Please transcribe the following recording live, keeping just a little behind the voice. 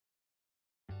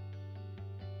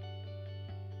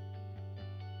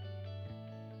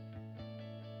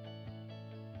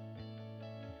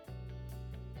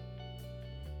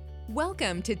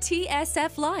Welcome to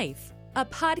TSF Life, a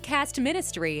podcast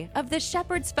ministry of the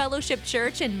Shepherd's Fellowship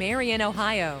Church in Marion,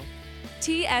 Ohio.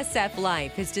 TSF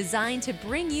Life is designed to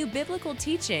bring you biblical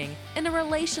teaching in a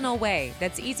relational way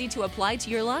that's easy to apply to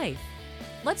your life.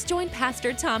 Let's join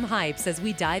Pastor Tom Hypes as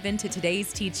we dive into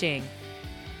today's teaching.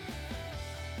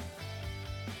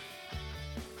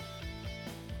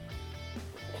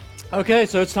 Okay,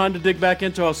 so it's time to dig back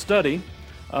into our study.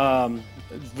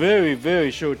 Very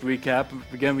short recap.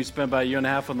 Again, we spent about a year and a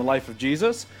half on the life of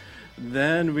Jesus.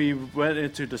 Then we went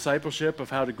into discipleship of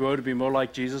how to grow to be more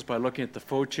like Jesus by looking at the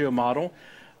four-chair model.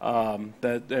 And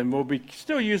we'll be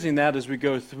still using that as we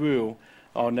go through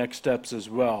our next steps as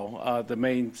well. The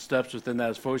main steps within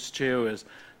that first chair is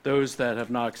those that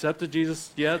have not accepted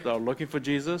Jesus yet, are looking for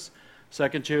Jesus.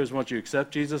 Second chair is once you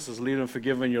accept Jesus as leader and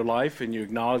forgiver in your life, and you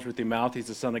acknowledge with your mouth He's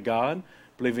the Son of God,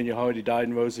 believe in your heart He died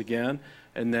and rose again,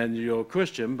 and then you're a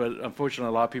Christian. But unfortunately,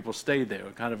 a lot of people stay there,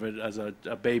 kind of as a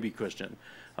baby Christian,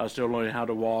 still learning how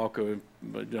to walk or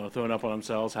throwing up on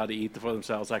themselves, how to eat for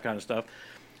themselves, that kind of stuff.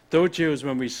 Third chair is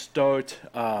when we start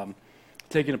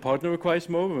taking a partner with Christ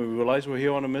more, when we realize we're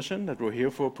here on a mission, that we're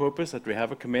here for a purpose, that we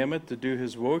have a commandment to do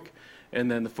His work. And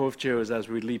then the fourth chair is as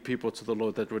we lead people to the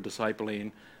Lord, that we're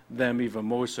discipling them even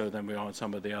more so than we are on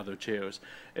some of the other chairs.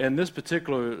 And this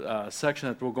particular section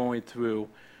that we're going through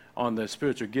on the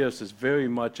spiritual gifts is very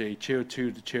much a chair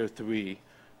 2 to chair 3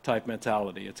 type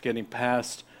mentality. It's getting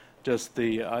past just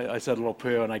I said a little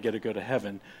prayer and I get to go to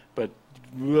heaven, but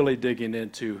really digging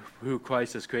into who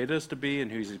Christ has created us to be and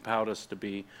who He's empowered us to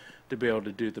be able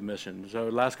to do the mission. So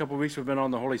the last couple of weeks we've been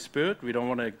on the Holy Spirit. We don't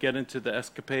want to get into the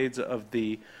escapades of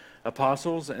the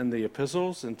apostles and the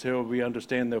epistles until we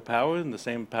understand their power and the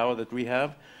same power that we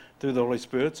have through the Holy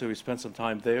Spirit. So we spent some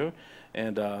time there.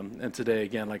 And today,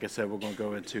 again, like I said, we're going to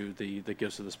go into the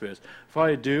gifts of the Spirit. Before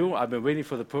I do, I've been waiting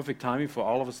for the perfect timing for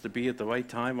all of us to be at the right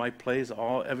time, right place.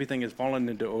 Everything has fallen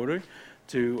into order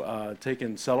to take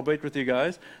and celebrate with you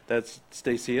guys. That's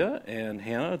Stacia and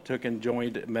Hannah took and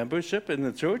joined membership in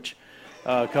the church,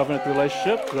 covenant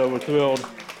relationship. So we're thrilled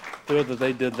that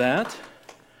they did that.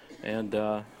 And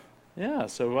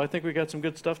so I think we got some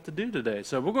good stuff to do today.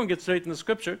 So we're going to get straight into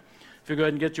Scripture. If you go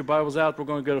ahead and get your Bibles out, we're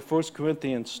going to go to 1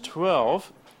 Corinthians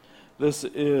 12. This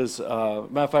is, matter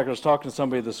of fact, I was talking to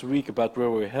somebody this week about where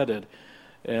we're headed,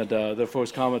 and their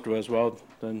first comment was, well,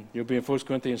 then you'll be in 1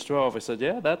 Corinthians 12. I said,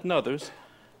 yeah, that and others.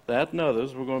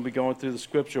 We're going to be going through the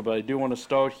Scripture, but I do want to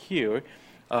start here.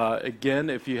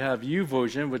 Again, if you have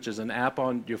YouVersion, which is an app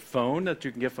on your phone that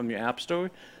you can get from your app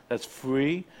store, that's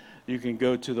free. You can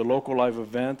go to the local live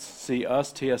events, see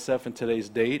us, TSF, and today's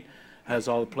date. Has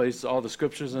all the places, all the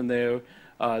scriptures in there.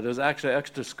 There's actually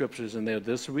extra scriptures in there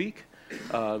this week,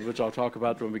 which I'll talk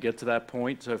about when we get to that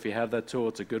point. So if you have that tool,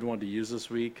 it's a good one to use this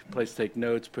week. Place to take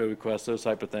notes, prayer requests, those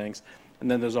type of things. And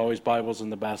then there's always Bibles in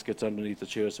the baskets underneath the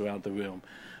chairs around the room.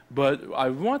 But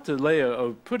I want to lay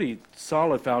a pretty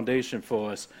solid foundation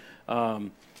for us,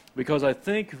 because I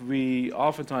think we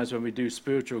oftentimes when we do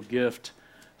spiritual gift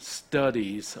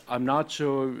studies, I'm not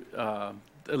sure,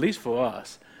 at least for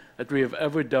us, that we have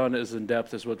ever done as in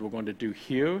depth as what we're going to do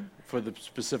here for the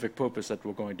specific purpose that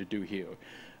we're going to do here.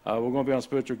 We're going to be on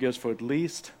spiritual gifts for at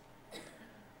least,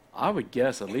 I would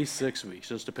guess, at least 6 weeks,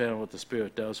 just depending on what the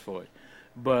Spirit does for it.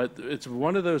 But it's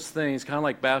one of those things, kind of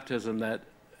like baptism, that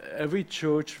every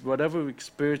church, whatever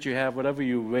experience you have, whatever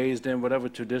you were raised in, whatever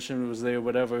tradition was there,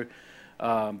 whatever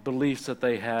beliefs that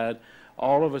they had,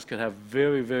 all of us could have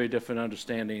very different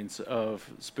understandings of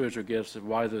spiritual gifts and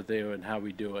why they're there and how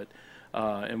we do it.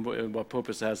 And what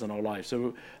purpose it has in our life.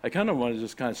 So I kind of want to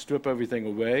just kind of strip everything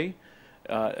away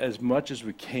as much as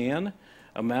we can.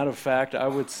 A matter of fact, I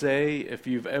would say if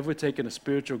you've ever taken a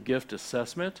spiritual gift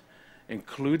assessment,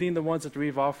 including the ones that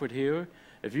we've offered here,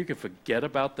 if you could forget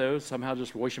about those, somehow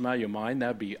just wash them out of your mind,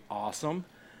 that'd be awesome.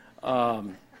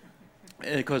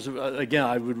 Because, again,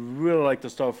 I would really like to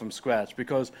start from scratch,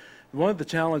 because one of the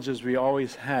challenges we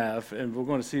always have, and we're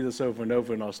going to see this over and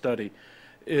over in our study,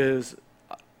 is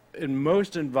in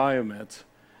most environments,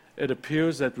 it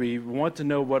appears that we want to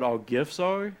know what our gifts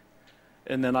are,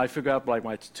 and then I figure out like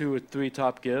my 2 or 3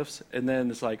 top gifts, and then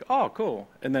it's like, oh, cool,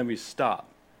 and then we stop.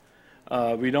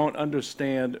 We don't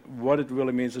understand what it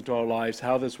really means into our lives,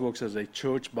 how this works as a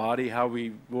church body, how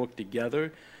we work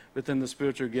together within the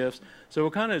spiritual gifts. So we're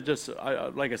kind of just,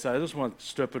 like I said, I just want to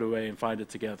strip it away and find it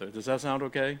together. Does that sound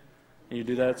okay? Can you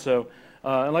do that? So,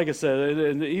 and like I said,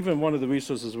 and even one of the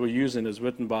resources we're using is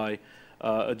written by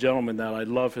a gentleman that I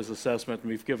love his assessment, and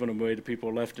we've given them away to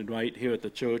people left and right here at the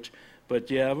church.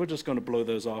 But yeah, we're just going to blow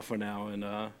those off for now and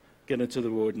get into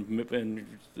the Word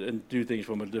and do things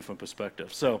from a different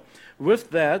perspective. So with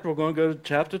that, we're going to go to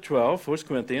chapter 12, 1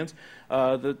 Corinthians.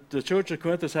 The church of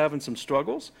Corinth is having some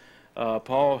struggles.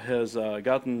 Paul has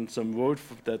gotten some word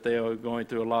that they are going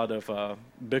through a lot of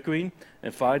bickering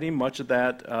and fighting. Much of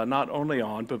that, not only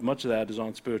on, but much of that is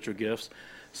on spiritual gifts.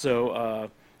 So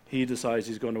he decides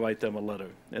he's going to write them a letter.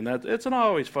 And it's not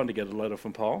always fun to get a letter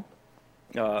from Paul.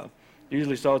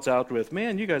 Usually starts out with,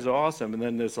 man, you guys are awesome. And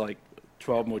then there's like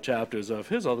 12 more chapters of,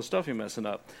 here's all the stuff you're messing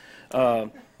up.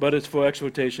 But it's for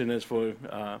exhortation, it's for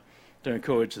to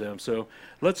encourage them. So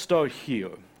let's start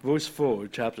here. Verse 4,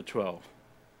 chapter 12.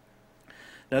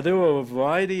 Now there are a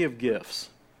variety of gifts,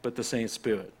 but the same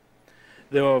Spirit.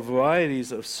 There are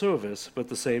varieties of service, but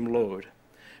the same Lord.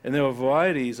 And there are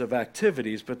varieties of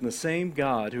activities, but the same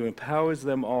God who empowers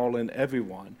them all and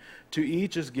everyone. To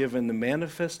each is given the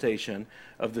manifestation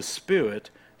of the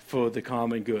Spirit for the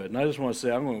common good. And I just want to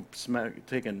say, I'm going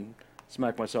to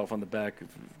smack myself on the back.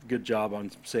 Good job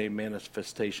on saying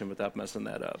manifestation without messing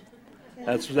that up.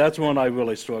 That's one I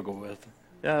really struggle with.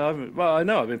 Yeah, I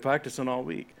know, I've been practicing all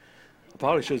week. I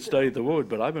probably should study the word,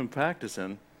 but I've been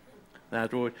practicing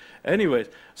that word. Anyways,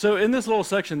 so in this little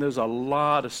section, there's a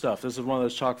lot of stuff. This is one of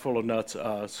those chock full of nuts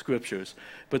scriptures.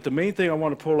 But the main thing I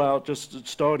want to pull out, just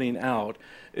starting out,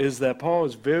 is that Paul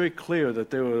is very clear that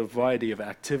there are a variety of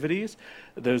activities,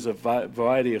 there's a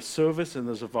variety of service, and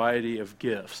there's a variety of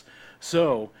gifts.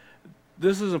 So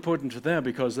this is important to them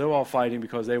because they're all fighting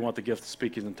because they want the gift of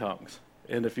speaking in tongues.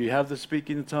 And if you have the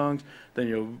speaking in tongues, then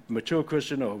you're a mature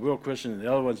Christian or a real Christian, and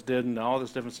the other ones didn't, and all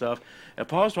this different stuff. And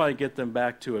Paul's trying to get them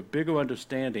back to a bigger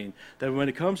understanding that when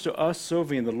it comes to us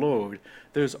serving the Lord,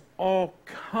 there's all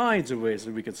kinds of ways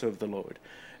that we can serve the Lord.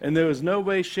 And there is no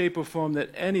way, shape, or form that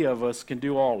any of us can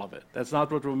do all of it. That's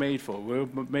not what we're made for. We're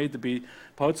made to be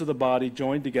parts of the body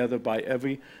joined together by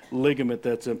every ligament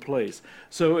that's in place.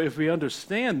 So if we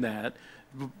understand that,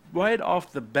 right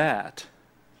off the bat,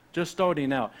 just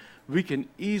starting out, we can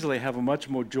easily have a much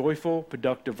more joyful,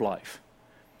 productive life.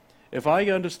 If I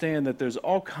understand that there's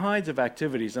all kinds of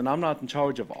activities and I'm not in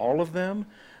charge of all of them,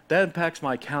 that impacts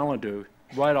my calendar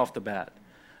right off the bat.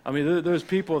 I mean, there's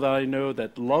people that I know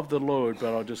that love the Lord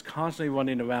but are just constantly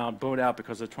running around, burnt out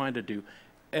because they're trying to do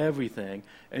everything,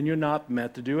 and you're not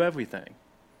meant to do everything.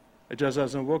 It just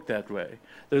doesn't work that way.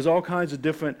 There's all kinds of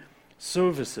different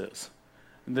services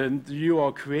that you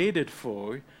are created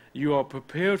for, you are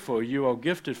prepared for, you are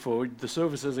gifted for, the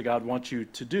services that God wants you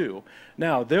to do.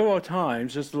 Now, there are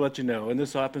times, just to let you know, and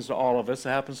this happens to all of us, it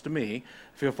happens to me,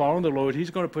 if you're following the Lord, He's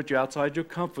going to put you outside your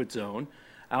comfort zone,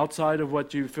 outside of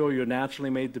what you feel you're naturally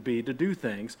made to be, to do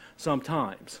things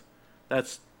sometimes.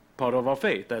 That's part of our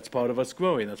faith. That's part of us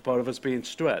growing. That's part of us being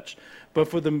stretched. But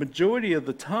for the majority of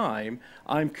the time,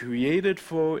 I'm created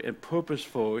for and purposed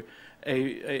for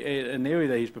an area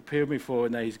that He's prepared me for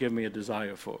and that He's given me a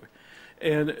desire for.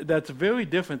 And that's very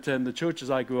different than the churches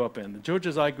I grew up in. The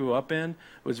churches I grew up in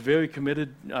was very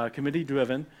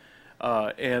committee-driven,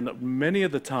 and many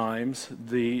of the times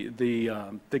the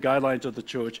guidelines of the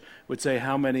church would say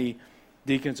how many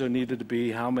deacons there needed to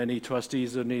be, how many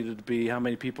trustees there needed to be, how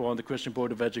many people on the Christian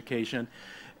Board of Education.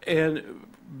 And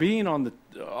being on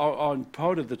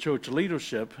part of the church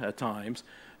leadership at times,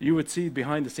 you would see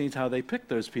behind the scenes how they picked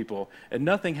those people. And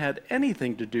nothing had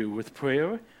anything to do with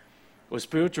prayer or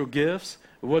spiritual gifts,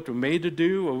 or what we're made to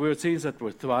do, or where it seems that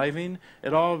we're thriving.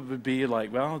 It all would be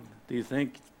like, well, do you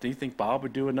think Bob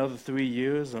would do another 3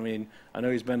 years? I mean, I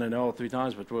know he's been in all 3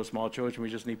 times, but we're a small church and we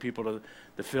just need people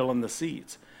to fill in the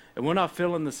seats. And we're not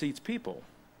filling the seats people.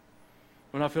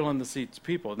 We're not filling the seats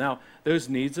people. Now, there's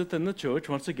needs within the church,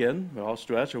 once again, we're all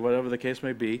stretched or whatever the case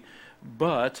may be,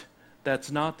 but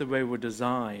that's not the way we're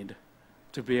designed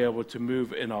to be able to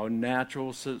move in our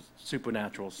natural,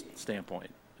 supernatural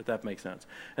standpoint, if that makes sense.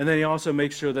 And then he also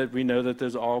makes sure that we know that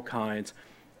there's all kinds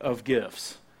of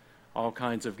gifts. All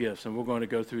kinds of gifts. And we're going to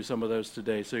go through some of those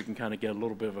today so you can kind of get a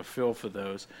little bit of a feel for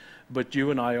those. But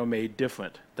you and I are made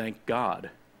different. Thank God.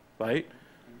 Right?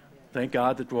 Thank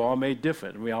God that we're all made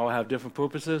different. We all have different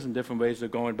purposes and different ways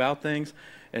of going about things.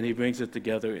 And he brings it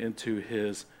together into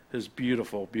his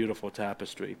beautiful, beautiful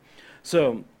tapestry.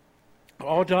 So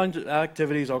all kinds of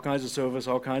activities, all kinds of service,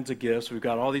 all kinds of gifts. We've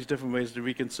got all these different ways that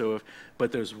we can serve,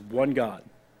 but there's one God.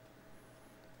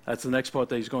 That's the next part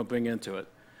that he's going to bring into it.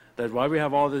 That while we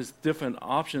have all these different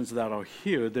options that are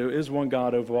here, there is one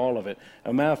God over all of it. As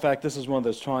a matter of fact, this is one of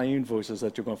those triune voices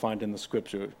that you're going to find in the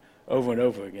scripture over and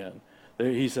over again.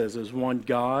 He says there's one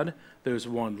God, there's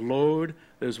one Lord,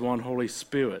 there's one Holy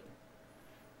Spirit.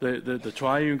 The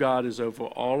triune God is over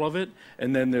all of it,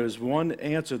 and then there's one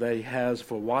answer that he has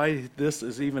for why this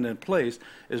is even in place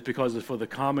is because it's for the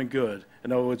common good.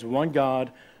 In other words, one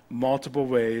God, multiple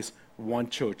ways, one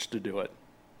church to do it.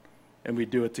 And we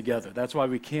do it together. That's why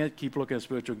we can't keep looking at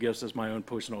spiritual gifts as my own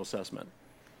personal assessment.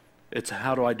 It's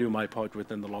how do I do my part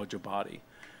within the larger body.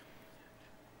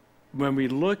 When we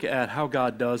look at how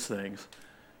God does things,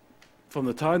 from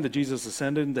the time that Jesus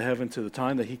ascended into heaven to the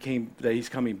time that he's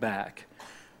coming back,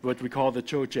 what we call the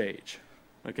church age.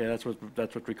 Okay, that's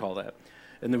what we call that.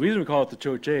 And the reason we call it the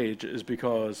church age is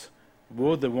because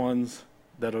we're the ones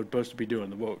that are supposed to be doing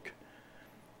the work.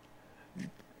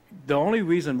 The only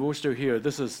reason we're still here,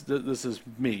 this is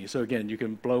me. So again, you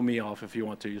can blow me off if you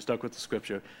want to. You're stuck with the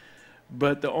scripture.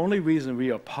 But the only reason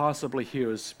we are possibly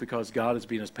here is because God is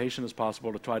being as patient as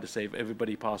possible to try to save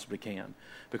everybody he possibly can.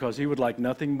 Because he would like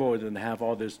nothing more than to have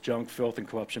all this junk, filth, and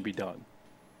corruption be done.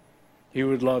 He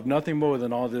would love nothing more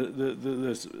than all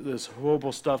this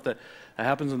horrible stuff that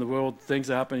happens in the world, things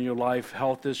that happen in your life,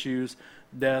 health issues,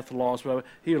 death, loss, whatever.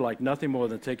 He would like nothing more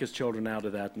than take his children out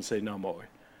of that and say no more.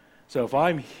 So if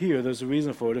I'm here, there's a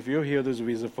reason for it. If you're here, there's a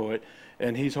reason for it.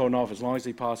 And he's holding off as long as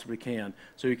he possibly can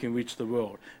so he can reach the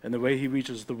world. And the way he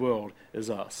reaches the world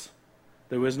is us.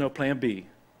 There is no plan B.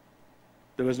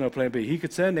 There is no plan B. He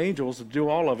could send angels to do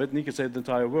all of it, and he could save the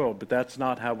entire world, but that's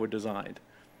not how we're designed.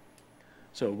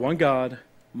 So one God,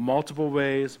 multiple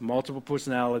ways, multiple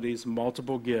personalities,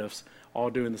 multiple gifts,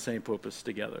 all doing the same purpose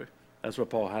together. That's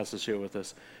what Paul has to share with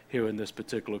us here in this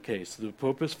particular case. The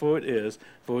purpose for it is,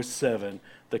 verse 7,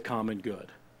 the common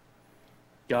good.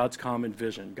 God's common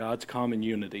vision, God's common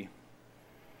unity.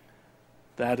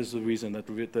 That is the reason that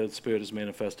the Spirit is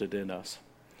manifested in us.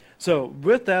 So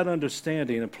with that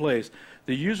understanding in place,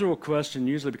 the usual question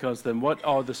usually becomes then what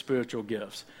are the spiritual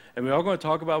gifts? And we're all going to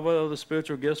talk about what are the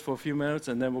spiritual gifts for a few minutes,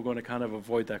 and then we're going to kind of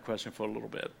avoid that question for a little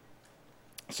bit.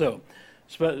 So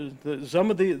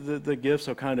some of the gifts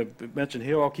are kind of mentioned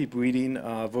here. I'll keep reading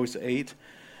verse 8.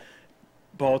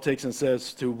 Paul takes and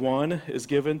says, to one is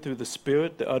given through the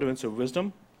Spirit the utterance of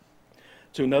wisdom,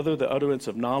 to another the utterance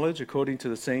of knowledge according to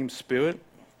the same Spirit,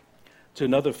 to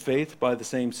another faith by the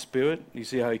same Spirit. You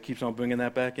see how he keeps on bringing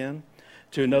that back in?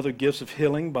 To another gifts of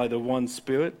healing by the one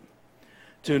Spirit,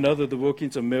 to another the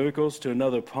workings of miracles, to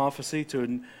another prophecy,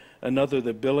 to another the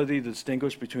ability to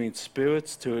distinguish between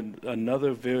spirits, to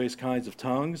another various kinds of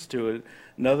tongues, to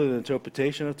another the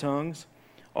interpretation of tongues.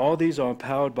 All these are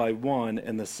empowered by one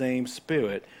and the same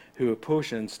Spirit, who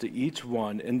apportions to each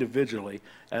one individually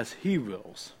as he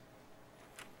wills.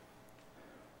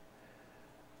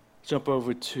 Jump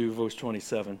over to verse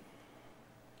 27.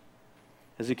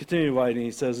 As he continues writing,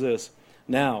 he says this,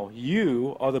 now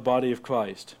you are the body of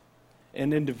Christ,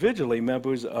 and individually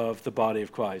members of the body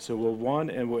of Christ. So we're one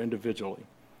and we're individually.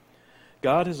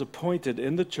 God has appointed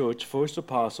in the church first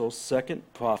apostles, second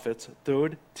prophets,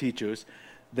 third teachers,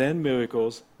 then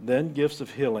miracles, then gifts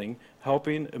of healing,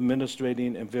 helping,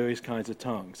 administrating, and various kinds of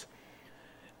tongues.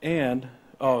 And,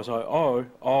 are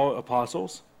all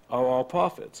apostles? Are all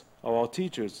prophets? Are all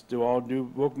teachers? Do all do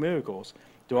work miracles?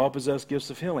 Do all possess gifts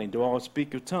of healing? Do all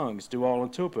speak with tongues? Do all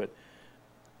interpret?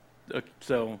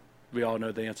 So we all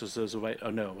know the answer is right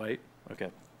or no, right? Okay.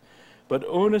 But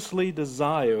earnestly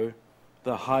desire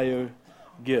the higher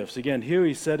gifts. Again, here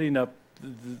he's setting up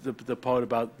the part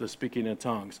about the speaking in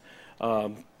tongues.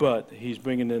 But he's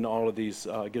bringing in all of these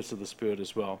gifts of the Spirit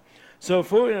as well. So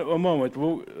for a moment,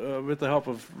 with the help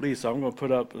of Lisa, I'm going to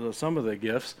put up some of the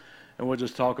gifts, and we'll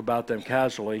just talk about them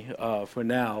casually for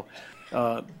now.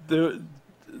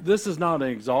 This is not an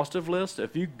exhaustive list.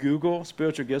 If you Google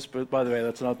spiritual gifts, but by the way,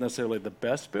 that's not necessarily the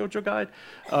best spiritual guide,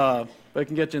 but it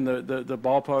can get you in the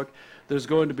ballpark. There's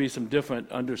going to be some different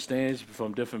understandings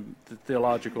from different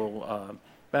theological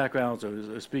backgrounds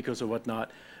or speakers or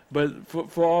whatnot. But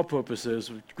for all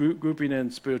purposes, grouping in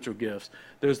spiritual gifts,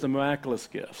 there's the miraculous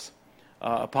gifts.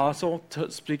 Apostle,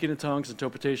 speaking in tongues,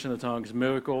 interpretation of tongues,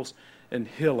 miracles, and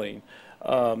healing.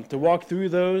 To walk through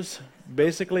those,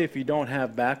 basically, if you don't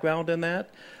have background in that,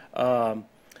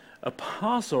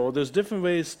 apostle, there's different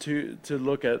ways to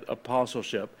look at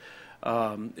apostleship.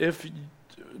 If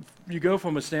you go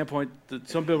from a standpoint that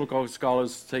some biblical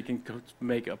scholars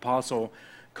make apostle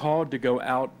called to go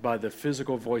out by the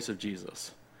physical voice of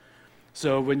Jesus.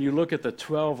 So when you look at the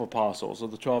 12 apostles or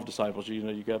the 12 disciples,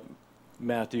 you got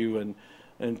Matthew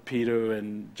and Peter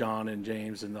and John and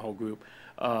James and the whole group.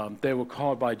 They were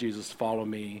called by Jesus, follow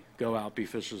me, go out, be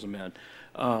fishers of men.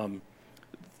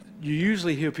 You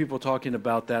usually hear people talking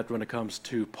about that when it comes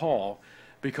to Paul,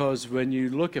 because when you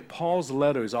look at Paul's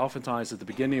letters, oftentimes at the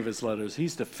beginning of his letters,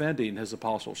 he's defending his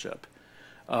apostleship.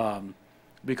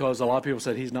 Because a lot of people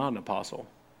said he's not an apostle.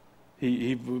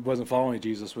 He wasn't following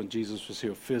Jesus when Jesus was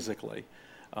here physically.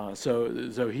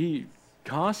 So he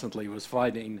constantly was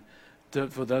fighting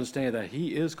for the understanding that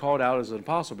he is called out as an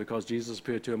apostle because Jesus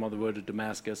appeared to him on the road to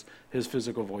Damascus. His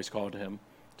physical voice called him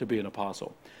to be an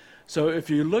apostle. So if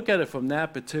you look at it from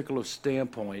that particular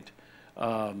standpoint,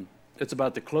 it's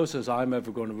about the closest I'm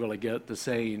ever going to really get to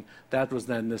saying that was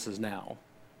then, this is now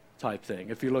type thing,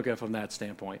 if you look at it from that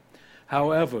standpoint.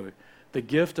 However, the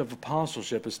gift of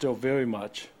apostleship is still very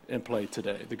much in play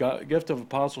today. The gift of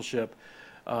apostleship,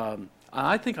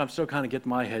 I think I'm still kind of getting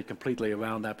my head completely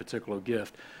around that particular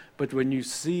gift. But when you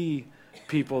see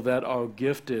people that are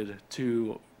gifted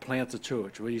to plant a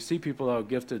church, when you see people that are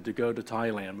gifted to go to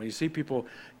Thailand, when you see people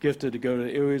gifted to go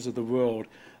to areas of the world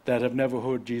that have never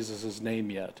heard Jesus' name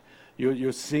yet,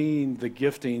 you're seeing the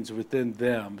giftings within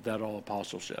them that are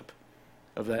apostleship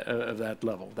of that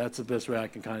level. That's the best way I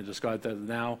can kind of describe that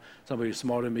now. Somebody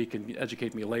smarter than me can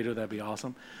educate me later. That'd be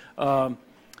awesome.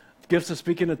 Gifts of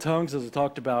speaking in tongues, as I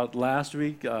talked about last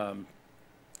week.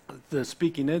 The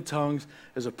speaking in tongues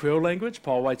is a prayer language.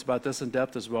 Paul writes about this in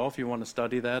depth as well if you want to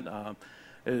study that.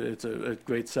 It's a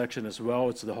great section as well.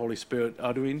 It's the Holy Spirit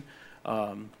uttering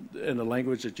in a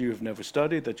language that you've never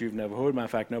studied, that you've never heard. Matter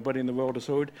of fact, nobody in the world has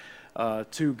heard.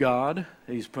 To God,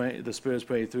 He's praying, the Spirit's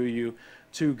praying through you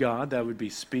to God. That would be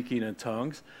speaking in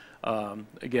tongues.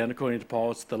 Again, according to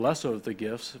Paul, it's the lesser of the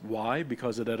gifts. Why?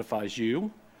 Because it edifies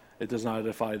you. It does not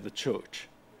edify the church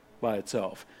by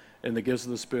itself. And the gifts of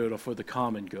the Spirit are for the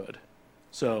common good.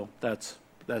 So that's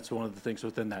one of the things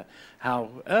within that.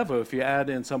 However, if you add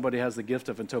in somebody has the gift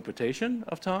of interpretation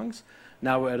of tongues,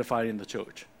 now we're edifying the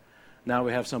church. Now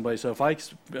we have somebody, so if I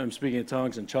am speaking in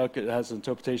tongues and Chuck has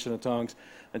interpretation of tongues,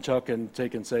 and Chuck can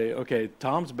take and say, okay,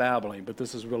 Tom's babbling, but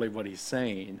this is really what he's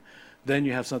saying, then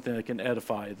you have something that can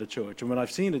edify the church. And when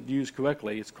I've seen it used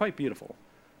correctly, it's quite beautiful,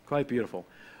 quite beautiful.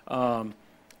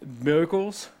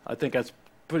 Miracles, I think that's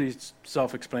pretty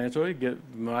self-explanatory.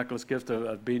 Miraculous gift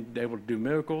of being able to do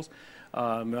miracles.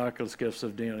 Miraculous gifts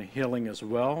of healing as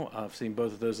well. I've seen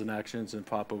both of those in actions in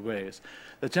proper ways.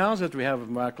 The challenge that we have with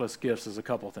miraculous gifts is a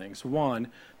couple things. One,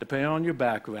 depending on your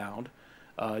background,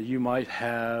 you might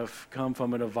have come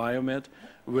from an environment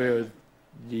where,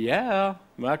 yeah,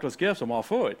 miraculous gifts, I'm all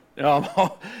for it.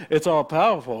 It's all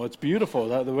powerful. It's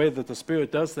beautiful. The way that the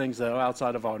Spirit does things that are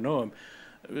outside of our norm,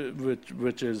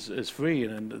 which is free.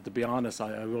 And to be honest,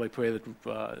 I really pray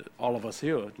that all of us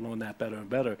here learn that better and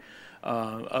better.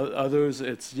 Others,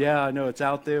 it's, yeah, I know it's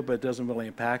out there, but it doesn't really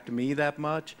impact me that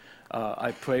much.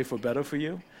 I pray for better for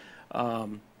you.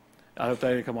 I hope that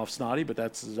didn't come off snotty, but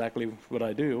that's exactly what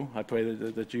I do. I pray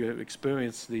that you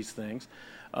experience these things.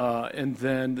 And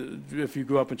then if you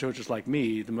grew up in churches like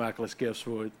me, the miraculous gifts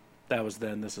were, that was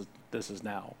then, this is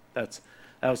now. That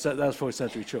was first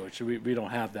century church. We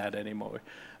don't have that anymore.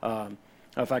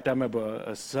 In fact, I remember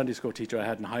a Sunday school teacher I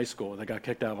had in high school that got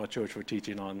kicked out of our church for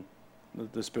teaching on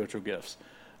the spiritual gifts.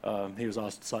 He was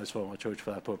ostracized from our church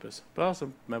for that purpose. But I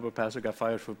also remember a pastor got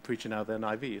fired for preaching out of the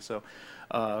NIV. So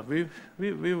we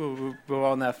were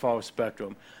on that far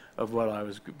spectrum of what I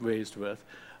was raised with.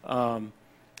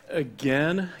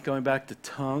 Again, going back to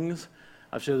tongues,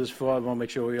 I've shared this before. I want to make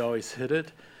sure we always hit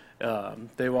it.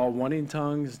 They were all wanting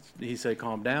tongues. He said,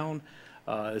 calm down.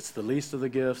 It's the least of the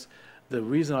gifts. The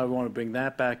reason I want to bring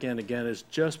that back in again is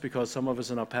just because some of us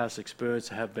in our past experience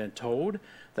have been told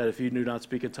that if you do not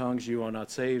speak in tongues, you are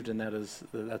not saved, and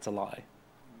that's a lie.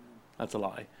 That's a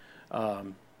lie.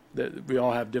 We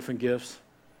all have different gifts.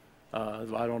 I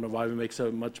don't know why we make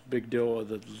so much big deal of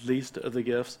the least of the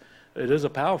gifts. It is a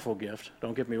powerful gift,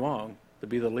 don't get me wrong. To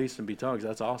be the least and be tongues,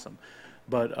 that's awesome.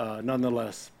 But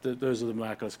nonetheless, those are the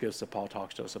miraculous gifts that Paul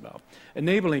talks to us about.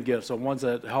 Enabling gifts are ones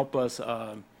that help us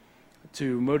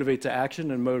to motivate to action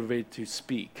and motivate to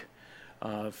speak.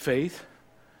 Faith,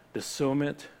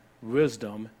 discernment,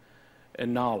 wisdom,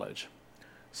 and knowledge.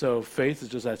 So faith is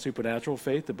just that supernatural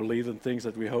faith to believe in things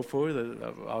that we hope for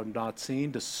that are not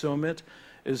seen. Discernment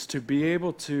is to be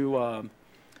able to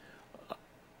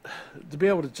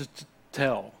just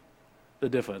tell the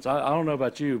difference. I don't know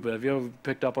about you, but have you ever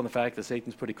picked up on the fact that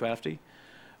Satan's pretty crafty?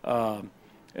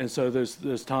 And so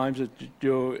there's times that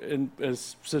you're in a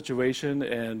situation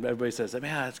and everybody says,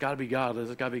 man, it's got to be God.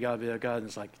 It's got to be God. And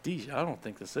it's like, geez, I don't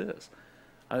think this is.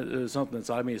 There's something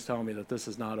inside me is telling me that this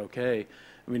is not okay.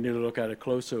 We need to look at it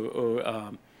closer.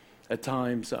 Or at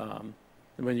times,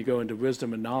 when you go into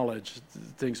wisdom and knowledge,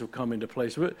 things will come into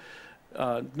place.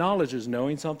 Knowledge is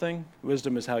knowing something.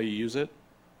 Wisdom is how you use it.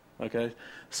 Okay,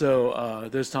 so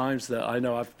there's times that I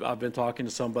know I've been talking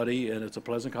to somebody and it's a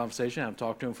pleasant conversation. I've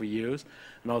talked to them for years,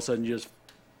 and all of a sudden you just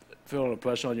feel a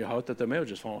pressure on your heart that their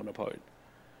marriage is falling apart.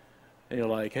 And you're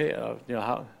like, hey,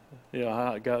 how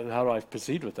do I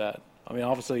proceed with that? I mean,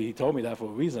 obviously he told me that for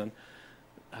a reason.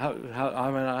 I'm going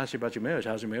to ask you about your marriage.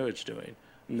 How's your marriage doing?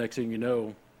 Next thing you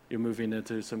know, you're moving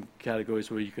into some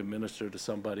categories where you can minister to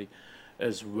somebody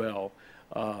as well.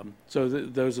 So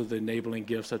those are the enabling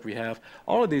gifts that we have.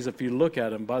 All of these, if you look at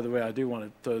them, by the way, I do want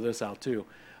to throw this out too.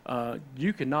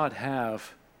 You cannot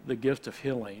have the gift of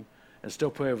healing and still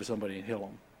pray over somebody and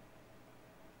heal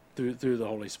them through the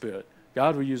Holy Spirit.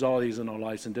 God will use all these in our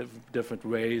lives in different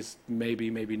ways,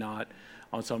 maybe not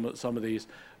on some of these.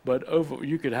 But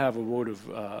you could have a word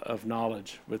of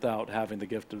knowledge without having the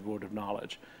gift of word of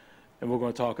knowledge. And we're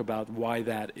going to talk about why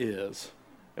that is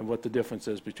and what the difference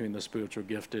is between the spiritual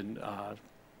gift and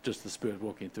just the Spirit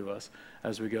working through us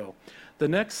as we go. The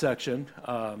next section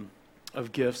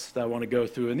of gifts that I want to go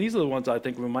through, and these are the ones I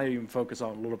think we might even focus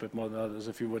on a little bit more than others,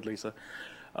 if you would, Lisa,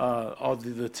 are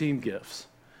the team gifts.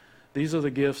 These are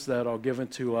the gifts that are given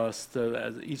to us,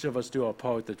 as each of us do our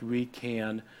part, that we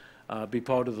can be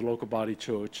part of the local body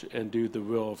church and do the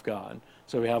will of God.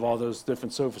 So we have all those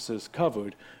different services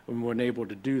covered, and we're able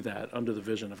to do that under the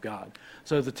vision of God.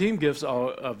 So the team gifts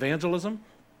are evangelism,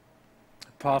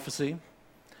 prophecy.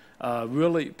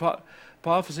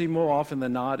 Prophecy more often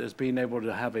than not is being able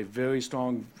to have a very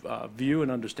strong view and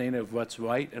understanding of what's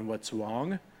right and what's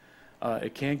wrong.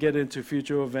 It can get into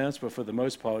future events, but for the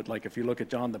most part, like if you look at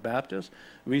John the Baptist,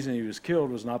 the reason he was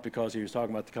killed was not because he was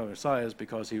talking about the coming Messiah, it's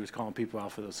because he was calling people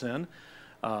out for their sin.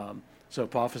 So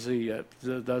prophecy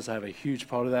does have a huge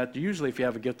part of that. Usually if you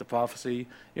have a gift of prophecy,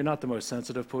 you're not the most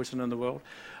sensitive person in the world,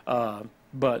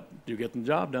 but you're getting the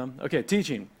job done. Okay,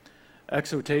 teaching,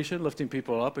 exhortation, lifting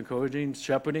people up, encouraging,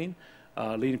 shepherding,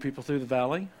 leading people through the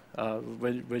valley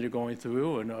when you're going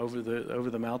through and over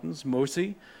the mountains,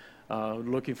 mercy,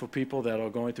 looking for people that are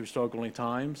going through struggling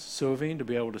times, serving, to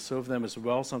be able to serve them as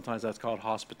well. Sometimes that's called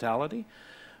hospitality.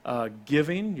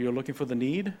 Giving, you're looking for the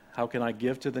need. How can I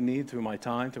give to the need through my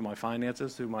time, through my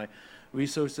finances, through my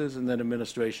resources, and then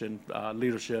administration,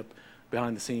 leadership,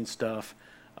 behind-the-scenes stuff,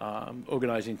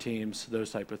 organizing teams, those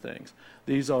type of things.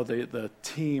 These are the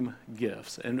team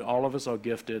gifts, and all of us are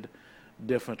gifted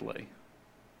differently.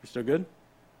 You still good?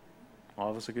 All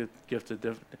of us are gifted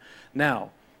differently. Now,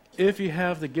 if you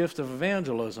have the gift of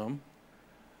evangelism,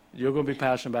 you're going to be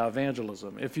passionate about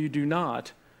evangelism. If you do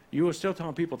not, you are still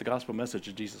telling people the gospel message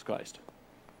of Jesus Christ.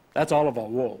 That's all of our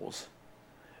roles.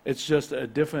 It's just a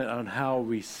different on how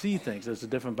we see things. It's a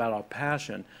different about our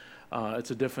passion.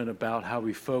 It's a different about how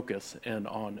we focus in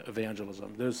on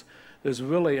evangelism. There's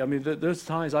really, I mean, there's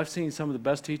times I've seen some of the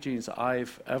best teachings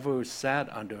I've ever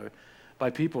sat under by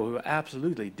people who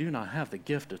absolutely do not have the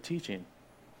gift of teaching.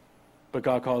 But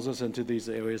God calls us into these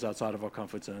areas outside of our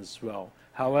comfort zone as well.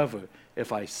 However,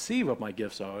 if I see what my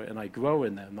gifts are and I grow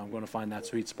in them, I'm going to find that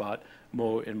sweet spot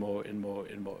more and more and more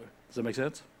and more. Does that make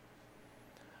sense?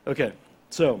 Okay,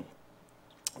 so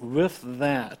with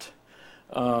that,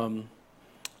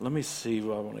 let me see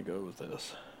where I want to go with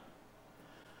this.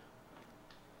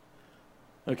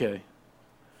 Okay.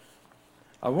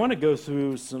 I want to go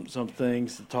through some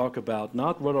things to talk about,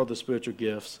 not what are the spiritual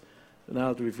gifts,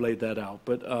 now that we've laid that out,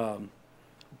 but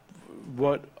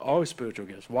what are spiritual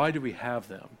gifts? Why do we have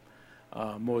them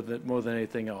more than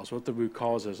anything else? What the root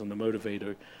causes and the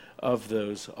motivator of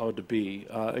those are to be.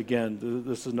 Again,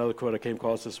 this is another quote I came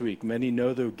across this week. Many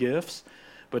know their gifts,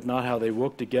 but not how they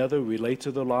work together, relate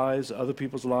to their lives, other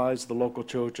people's lives, the local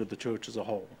church, or the church as a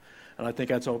whole. And I think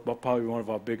that's probably one of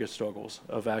our biggest struggles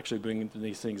of actually bringing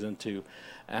these things into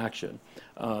action.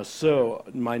 So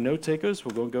my note takers,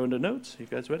 we're going to go into notes. You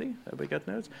guys ready? Everybody got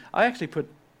notes? I actually put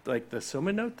like the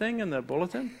sermon note thing in the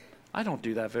bulletin. I don't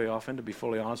do that very often, to be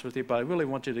fully honest with you, but I really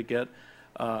want you to get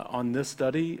on this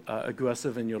study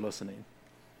aggressive in your listening.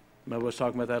 Remember I was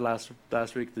talking about that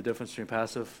last week, the difference between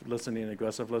passive listening and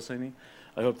aggressive listening.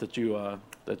 I hope that you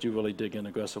really dig in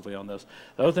aggressively on this.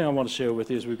 The other thing I want to share with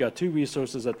you is we've got two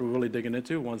resources that we're really digging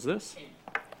into. One's this.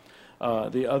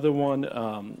 The other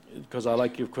one, because I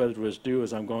like to give credit where it's due,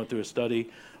 is I'm going through a study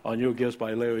on your gifts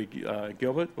by Larry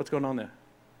Gilbert. What's going on there?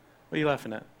 What are you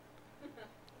laughing at?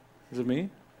 Is it me?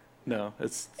 No,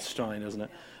 it's Stein, isn't it?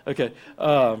 Okay.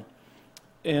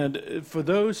 And for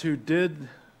those who did,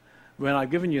 when I've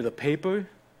given you the paper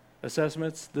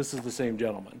assessments, this is the same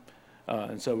gentleman.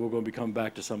 And so we're going to be coming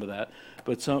back to some of that.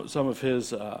 But some of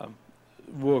his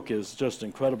work is just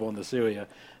incredible in this area,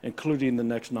 including the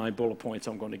next 9 bullet points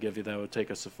I'm going to give you that will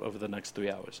take us over the next 3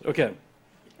 hours. Okay.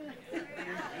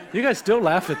 You guys still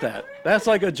laugh at that. That's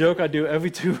like a joke I do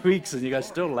every 2 weeks, and you guys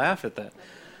still laugh at that.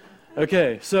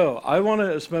 Okay, so I want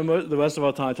to spend the rest of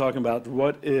our time talking about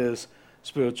what is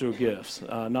spiritual gifts.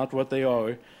 Not what they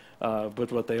are,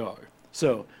 but what they are.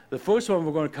 So the first one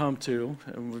we're going to come to,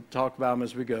 and we'll talk about them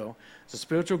as we go, is a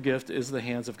spiritual gift is the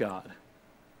hands of God.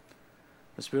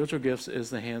 The spiritual gifts is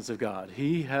the hands of God.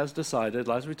 He has decided,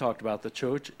 as we talked about, the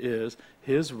church is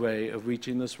his way of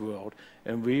reaching this world,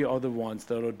 and we are the ones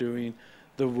that are doing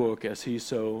the work as he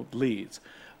so leads.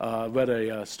 I read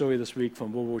a story this week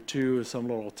from World War II, some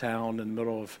little town in the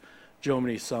middle of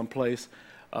Germany someplace,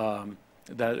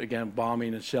 that, again,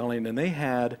 bombing and shelling, and they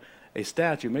had a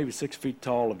statue, maybe 6 feet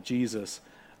tall, of Jesus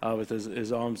with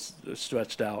his arms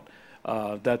stretched out,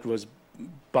 that was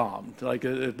bombed. Like,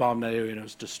 it bombed that area and it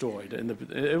was destroyed. And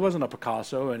it wasn't a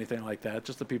Picasso or anything like that,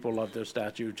 just the people loved their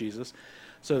statue of Jesus.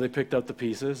 So they picked up the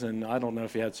pieces, and I don't know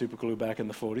if he had super glue back in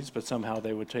the 40s, but somehow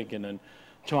they were taking and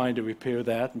trying to repair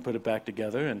that and put it back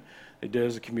together, and they did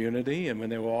as a community, and when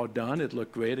they were all done, it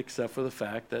looked great, except for the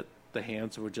fact that the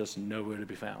hands were just nowhere to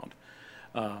be found.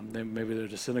 Maybe they're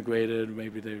disintegrated,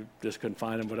 maybe they just couldn't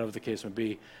find them, whatever the case may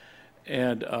be.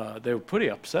 And they were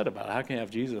pretty upset about it. How can you have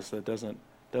Jesus that doesn't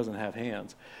have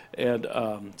hands? And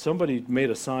somebody made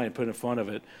a sign, put in front of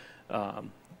it,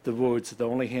 the words, "The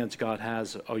only hands God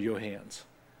has are your hands."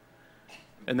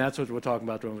 And that's what we're talking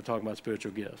about when we're talking about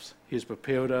spiritual gifts. He has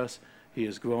prepared us, he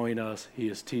is growing us, he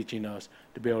is teaching us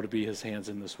to be able to be his hands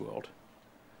in this world.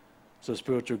 So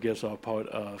spiritual gifts are a part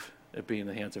of it being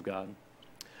the hands of God.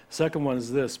 Second one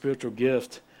is this: spiritual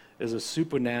gift is a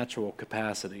supernatural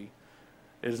capacity.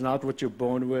 It is not what you're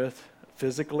born with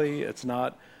physically. It's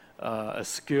not a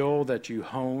skill that you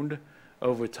honed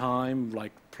over time,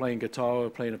 like playing guitar or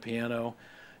playing a piano.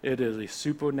 It is a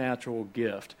supernatural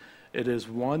gift. It is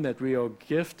one that we are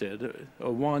gifted,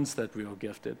 or ones that we are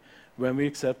gifted, when we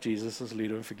accept Jesus as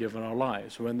leader and forgive in our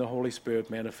lives, when the Holy Spirit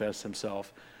manifests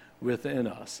himself within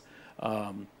us.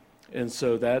 And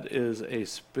so that is a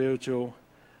spiritual,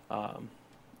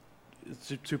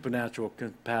 supernatural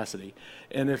capacity.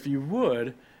 And if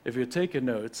you're taking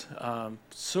notes,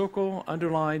 circle,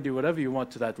 underline, do whatever you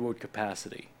want to that word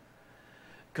capacity.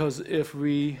 Because if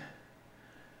we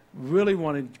really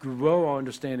want to grow our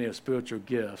understanding of spiritual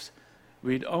gifts,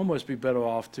 we'd almost be better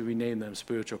off to rename them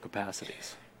spiritual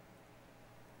capacities.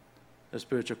 The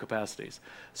spiritual capacities.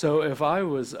 So if I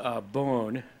was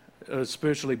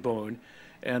spiritually born,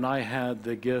 and I had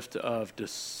the gift of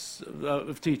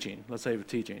teaching, let's say of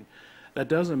teaching, that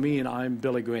doesn't mean I'm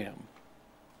Billy Graham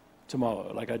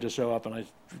tomorrow. Like, I just show up and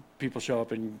people show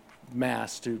up in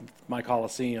mass to my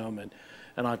Coliseum,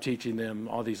 and I'm teaching them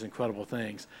all these incredible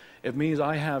things. It means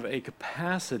I have a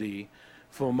capacity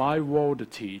for my role to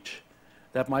teach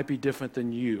that might be different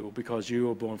than you, because you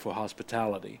were born for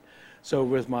hospitality. So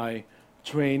with my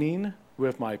training,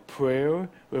 with my prayer,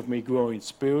 with me growing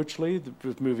spiritually,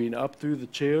 with moving up through the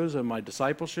chairs and my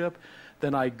discipleship,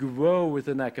 then I grow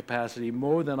within that capacity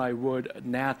more than I would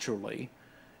naturally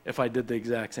if I did the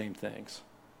exact same things.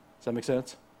 Does that make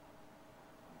sense?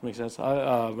 Make sense?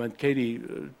 When Katie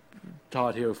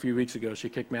taught here a few weeks ago, she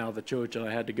kicked me out of the church, and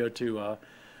I had to go to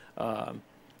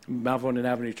Mount Vernon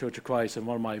Avenue Church of Christ, and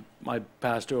one of my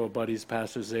pastoral buddies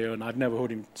pastors there, and I've never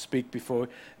heard him speak before,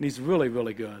 and he's really,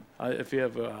 really good. If you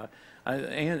ever,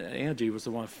 Angie was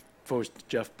the one who forced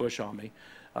Jeff Bush on me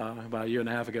about a year and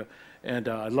a half ago, and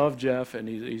I love Jeff, and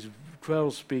he's an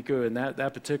incredible speaker, and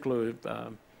that particular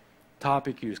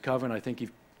topic he was covering, I think he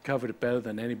covered it better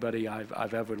than anybody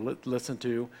I've ever listened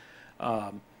to.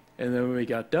 And then when we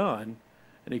got done,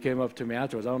 and he came up to me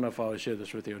afterwards, I don't know if I'll share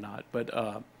this with you or not, but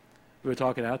we were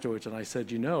talking afterwards, and I said,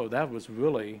 that was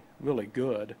really, really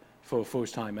good for a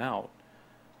first time out.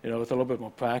 With a little bit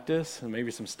more practice and maybe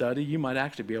some study, you might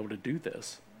actually be able to do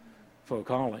this for a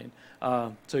calling.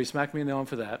 So he smacked me in the arm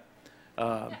for that.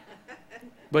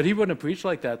 But he wouldn't have preached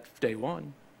like that day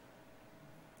one.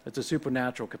 It's a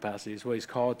supernatural capacity. It's what he's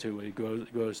called to, what he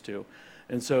grows to.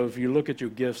 And so if you look at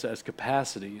your gifts as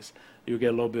capacities, you'll get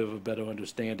a little bit of a better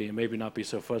understanding and maybe not be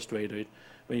so frustrated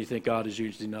when you think God is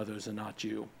using others and not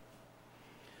you.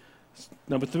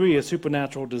 Number 3 is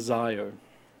supernatural desire.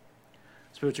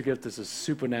 Spiritual gift is a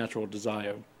supernatural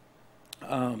desire.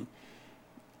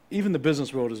 Even the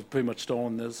business world has pretty much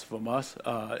stolen this from us.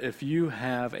 If you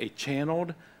have a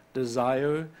channeled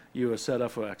desire, you are set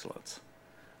up for excellence.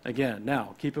 Again,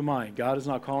 now, keep in mind, God is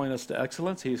not calling us to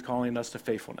excellence, he's calling us to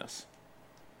faithfulness.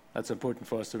 That's important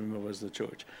for us to remember as the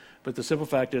church. But the simple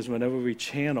fact is, whenever we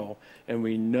channel and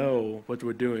we know what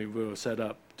we're doing, we're set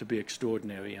up to be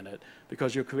extraordinary in it,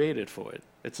 because you're created for it.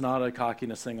 It's not a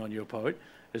cockiness thing on your part.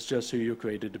 It's just who you're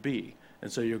created to be.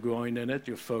 And so you're growing in it,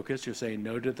 you're focused, you're saying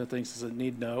no to the things that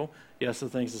need no, yes to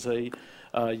the things to say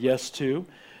yes to,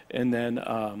 and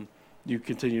then you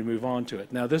continue to move on to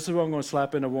it. Now, this is where I'm going to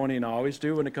slap in a warning I always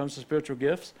do when it comes to spiritual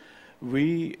gifts.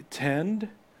 We tend,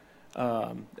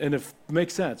 and it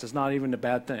makes sense, it's not even a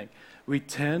bad thing, we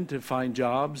tend to find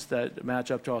jobs that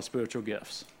match up to our spiritual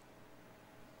gifts.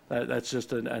 That's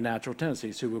just a natural tendency.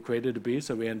 It's who we're created to be,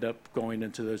 so we end up going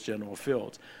into those general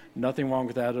fields. Nothing wrong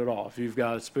with that at all. If you've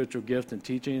got a spiritual gift in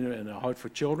teaching and a heart for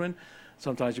children,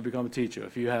 sometimes you become a teacher.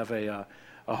 If you have a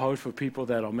heart for people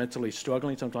that are mentally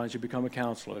struggling, sometimes you become a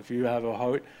counselor. If you have a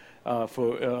heart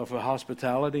for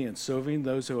hospitality and serving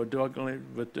those who are struggling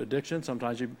with addiction,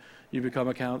 sometimes you become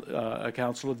a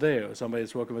counselor there, somebody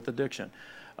that's working with addiction.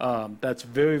 That's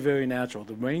very, very natural.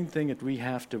 The main thing that we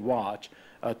have to watch,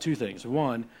 two things.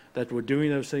 One, that we're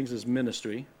doing those things as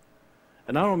ministry.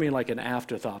 And I don't mean like an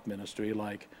afterthought ministry,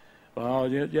 like,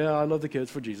 well, yeah, I love the kids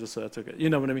for Jesus, so that's okay. You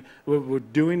know what I mean? We're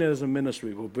doing it as a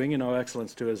ministry. We're bringing our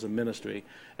excellence to it as a ministry.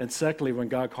 And secondly, when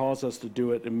God calls us to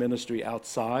do it in ministry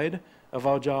outside of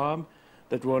our job,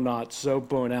 that we're not so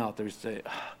burnt out that we say,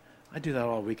 I do that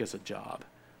all week as a job.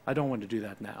 I don't want to do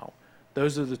that now.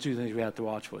 Those are the two things we have to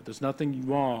watch for. There's nothing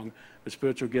wrong with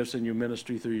spiritual gifts in your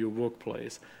ministry through your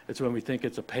workplace. It's when we think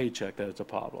it's a paycheck that it's a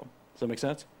problem. Does that make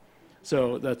sense?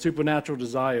 So that supernatural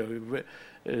desire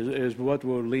is what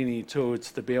we're leaning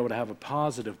towards, to be able to have a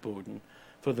positive burden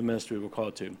for the ministry we're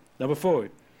called to. Number 4,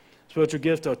 spiritual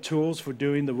gifts are tools for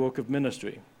doing the work of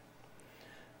ministry.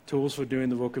 Tools for doing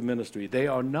the work of ministry. They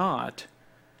are not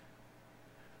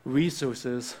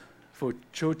resources for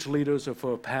church leaders or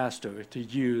for a pastor to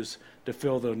use to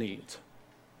fill their needs.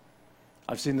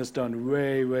 I've seen this done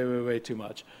way too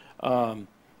much. Matter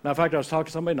of fact, I was talking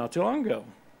to somebody not too long ago.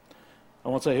 I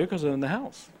won't say here because they're in the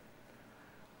house.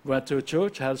 Went to a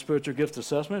church, had a spiritual gift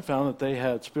assessment, found that they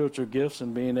had spiritual gifts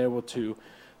in being able to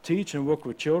teach and work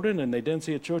with children, and they didn't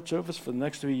see a church service for the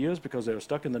next 3 years because they were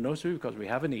stuck in the nursery because we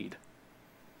have a need.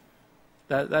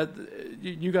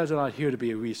 You guys are not here to be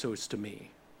a resource to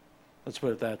me. Let's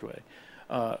put it that way.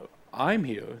 I'm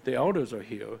here, the elders are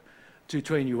here, to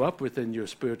train you up within your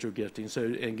spiritual gifting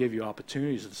and give you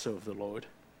opportunities to serve the Lord.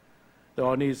 There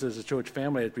are needs as a church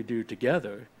family that we do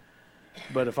together.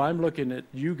 But if I'm looking at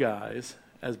you guys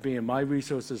as being my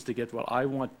resources to get what I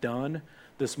want done,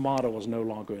 this model is no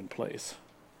longer in place.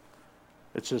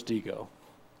 It's just ego.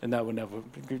 And that would never,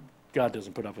 God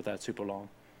doesn't put up with that super long.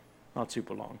 Not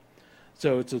super long.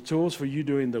 So it's the tools for you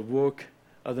doing the work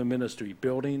of the ministry,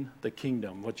 building the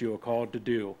kingdom, what you are called to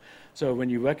do. So when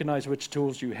you recognize which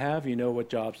tools you have, you know what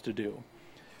jobs to do.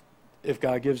 If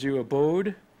God gives you a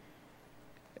board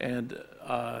and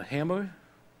a hammer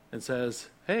and says,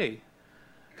 hey,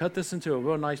 cut this into a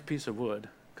real nice piece of wood,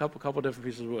 couple different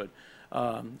pieces of wood.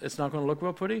 It's not going to look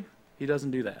real pretty. He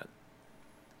doesn't do that.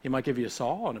 He might give you a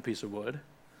saw on a piece of wood.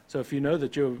 So if you know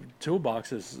that your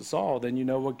toolbox is a saw, then you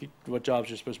know what jobs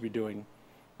you're supposed to be doing.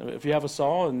 If you have a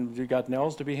saw and you got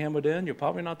nails to be hammered in, you're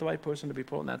probably not the right person to be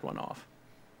pulling that one off.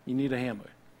 You need a hammer.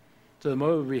 So the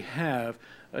more we have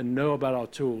and know about our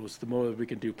tools, the more we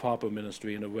can do proper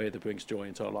ministry in a way that brings joy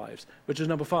into our lives. Which is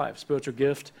number 5. Spiritual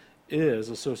gift is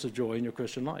a source of joy in your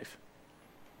Christian life.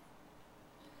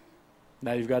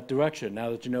 Now you've got direction. Now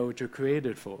that you know what you're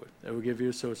created for, it will give you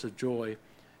a source of joy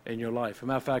in your life. As a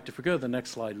matter of fact, if we go to the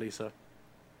next slide, Lisa.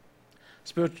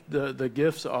 The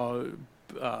gifts are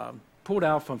pulled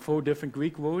out from 4 different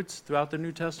Greek words throughout the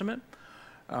New Testament.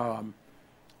 I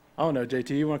don't know, JT,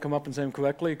 you want to come up and say them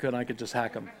correctly? Or I could just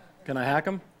hack them? Can I hack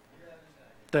them?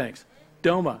 Thanks.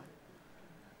 Doma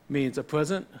means a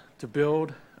present to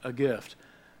build a gift.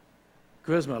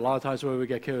 Charisma, a lot of times where we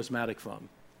get charismatic from.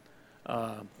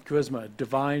 Charisma,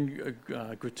 divine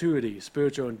gratuity,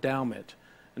 spiritual endowment.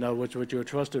 In other words, what you're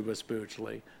trusted with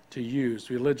spiritually to use.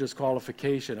 Religious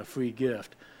qualification, a free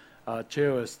gift.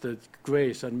 Charis, the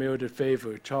grace, unmerited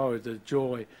favor. Charis, the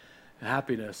joy,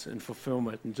 happiness, and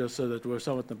fulfillment. And just so that we're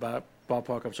somewhat in the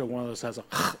ballpark, I'm sure one of us has a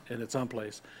in it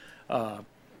someplace.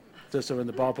 Just so in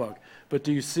the ballpark. But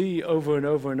do you see over and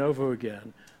over and over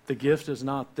again, the gift is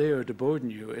not there to burden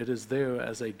you. It is there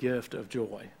as a gift of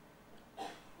joy.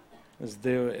 It's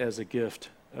there as a gift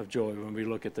of joy when we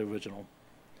look at the original.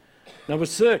 Number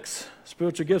 6,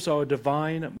 spiritual gifts are a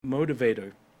divine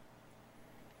motivator.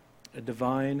 A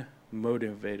divine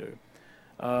motivator.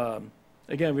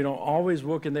 Again, we don't always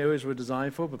work in the areas we're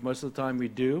designed for, but most of the time we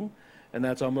do, and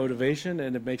that's our motivation,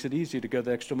 and it makes it easier to go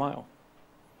the extra mile.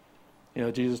 You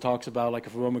know, Jesus talks about, like,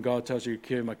 if a Roman guard tells you to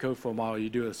carry my coat for a mile, you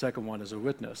do the second one as a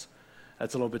witness.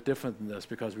 That's a little bit different than this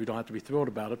because we don't have to be thrilled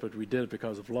about it, but we did it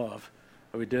because of love.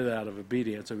 Or we did it out of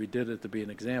obedience, or we did it to be an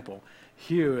example.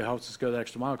 Here, it helps us go the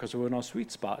extra mile because we're in our sweet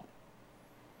spot.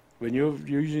 When you're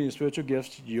using your spiritual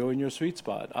gifts, you're in your sweet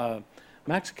spot.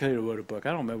 Max Cato wrote a book.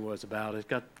 I don't remember what it's about. It's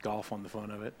got golf on the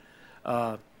front of it.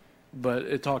 But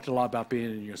it talked a lot about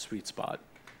being in your sweet spot.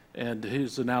 And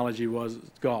his analogy was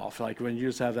golf. Like when you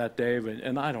just have that day,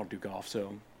 and I don't do golf,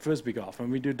 so Frisbee golf,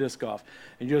 when we do disc golf,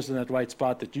 and you're just in that right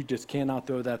spot that you just cannot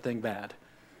throw that thing bad.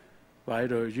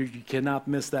 right? Or you cannot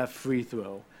miss that free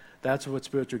throw. That's what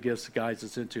spiritual gifts guides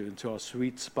us into our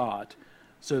sweet spot,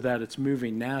 so that it's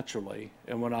moving naturally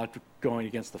and we're not going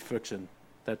against the friction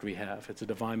that we have. It's a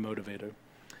divine motivator.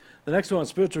 The next one,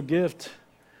 spiritual gift,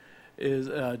 is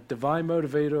a divine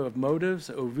motivator of motives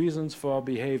or reasons for our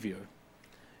behavior.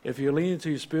 If you lean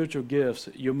into your spiritual gifts,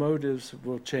 your motives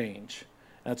will change.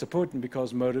 That's important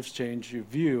because motives change your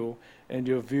view, and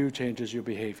your view changes your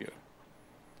behavior.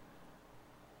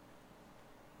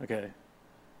 Okay,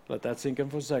 let that sink in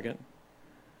for a second.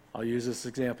 I'll use this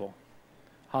example.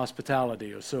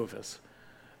 Hospitality or service.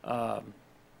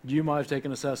 You might have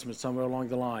taken an assessment somewhere along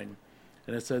the line,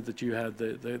 and it said that you had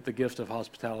the gift of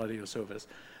hospitality or service.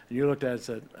 And you looked at it and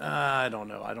said, I don't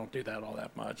know, I don't do that all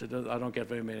that much. I don't get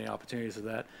very many opportunities of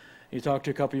that. You talk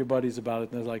to a couple of your buddies about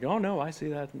it, and they're like, oh, no, I see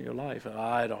that in your life.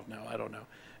 I don't know.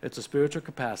 It's a spiritual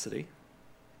capacity.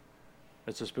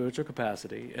 It's a spiritual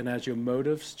capacity, and as your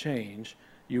motives change,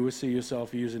 you will see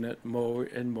yourself using it more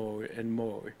and more and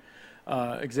more.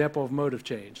 Example of motive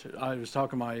change. I was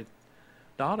talking to my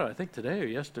daughter, I think today or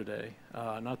yesterday,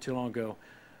 not too long ago.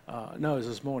 No, it was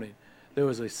this morning. There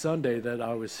was a Sunday that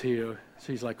I was here.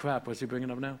 She's like, crap, what's he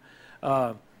bringing up now?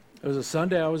 It was a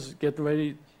Sunday I was getting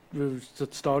ready, we were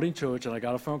starting church, and I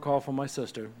got a phone call from my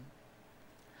sister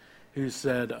who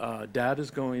said, Dad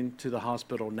is going to the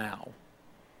hospital now.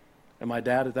 And my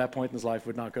dad at that point in his life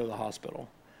would not go to the hospital.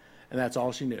 And that's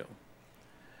all she knew.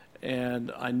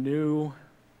 And I knew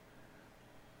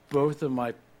both of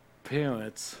my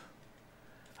parents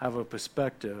have a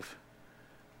perspective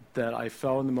that I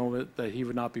felt in the moment that he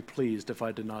would not be pleased if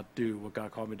I did not do what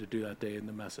God called me to do that day in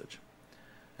the message.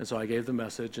 And so I gave the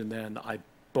message, and then I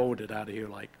bolted out of here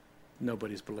like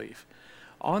nobody's belief.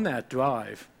 On that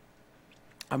drive,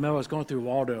 I remember I was going through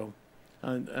Waldo,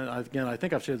 and again, I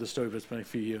think I've shared this story, but it's been a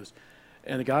few years.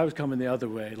 And the guy was coming the other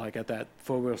way, like at that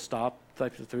four-wheel stop,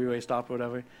 like the three-way stop or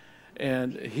whatever.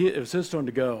 And it was his turn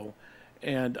to go.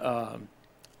 And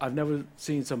I've never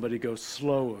seen somebody go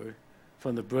slower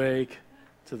from the brake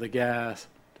to the gas,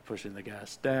 to pushing the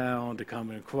gas down, to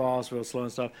coming across real slow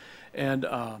and stuff. And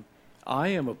I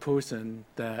am a person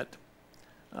that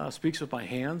speaks with my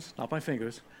hands, not my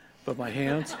fingers, but my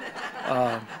hands.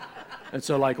 And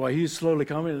so, like, while he's slowly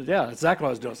coming, yeah, exactly what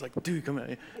I was doing. I was like, dude, come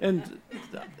here. And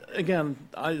again,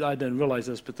 I didn't realize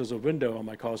this, but there's a window on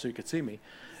my car so you could see me.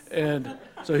 And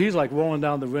so he's like rolling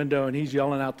down the window, and he's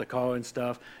yelling out the car and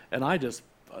stuff. And I just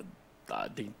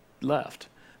left.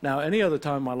 Now, any other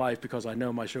time in my life, because I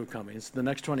know my shortcomings, the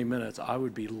next 20 minutes, I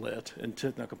would be lit and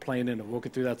complaining and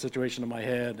working through that situation in my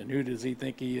head, and who does he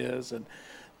think he is, and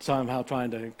somehow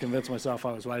trying to convince myself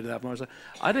I was right at that moment.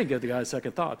 I didn't give the guy a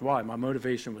second thought. Why? My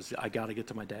motivation was, I got to get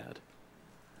to my dad.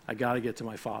 I got to get to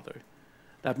my father.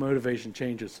 That motivation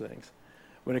changes things.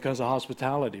 When it comes to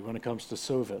hospitality, when it comes to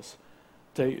service,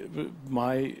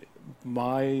 my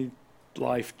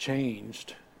life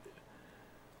changed.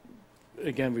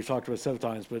 Again, we've talked about it several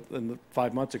times, but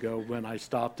 5 months ago, when I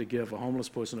stopped to give a homeless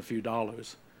person a few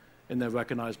dollars, and then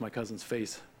recognized my cousin's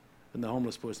face and the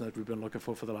homeless person that we've been looking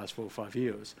for the last 4 or 5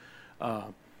 years.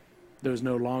 There was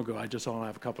no longer, I just only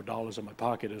have a couple of dollars in my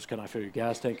pocket. It was, can I fill your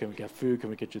gas tank? Can we get food? Can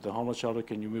we get you to the homeless shelter?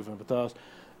 Can you move in with us?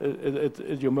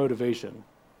 It's your motivation.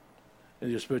 And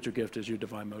your spiritual gift is your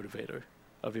divine motivator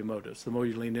of your motives. The more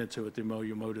you lean into it, the more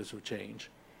your motives will change.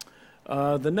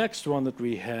 The next one that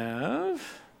we have,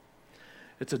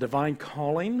 it's a divine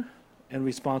calling and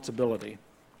responsibility.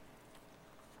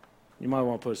 You might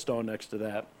want to put a star next to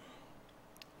that.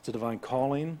 It's a divine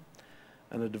calling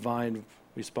and a divine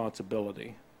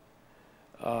responsibility.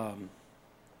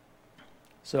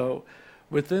 So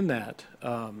within that,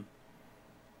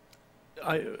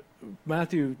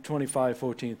 Matthew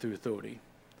 25:14 through 30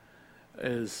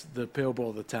 is the parable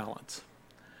of the talents.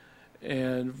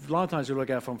 And a lot of times we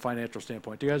look at it from a financial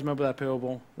standpoint. Do you guys remember that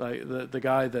parable? Like the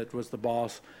guy that was the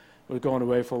boss was going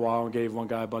away for a while and gave one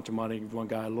guy a bunch of money, one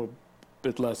guy a little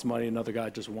bit less money, another guy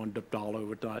just $1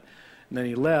 or not. And then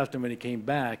he left, and when he came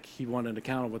back, he wanted an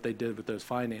account of what they did with those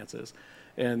finances.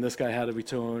 And this guy had a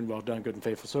return, well done, good and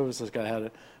faithful service. This guy had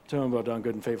a return, well done,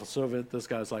 good and faithful servant. This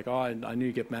guy's like, oh, I knew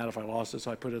you'd get mad if I lost it,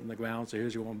 so I put it in the ground, so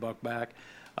here's your $1 back.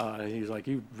 He's like,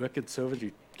 you wicked servant,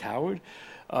 you coward.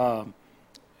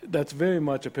 That's very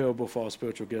much a parable for our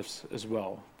spiritual gifts as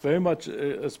well. Very much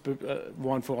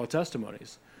one for our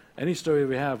testimonies. Any story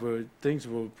we have where things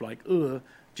were like,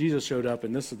 Jesus showed up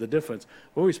and this is the difference,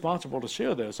 we're responsible to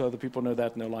share those so other people know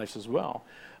that in their lives as well.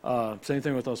 Same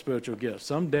thing with our spiritual gifts.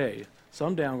 Someday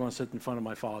I'm going to sit in front of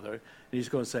my Father, and he's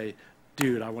going to say,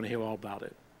 dude, I want to hear all about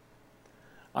it.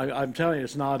 I'm telling you,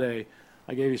 it's not I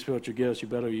gave you spiritual gifts, you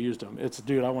better use them. It's,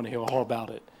 dude, I want to hear all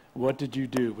about it. What did you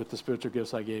do with the spiritual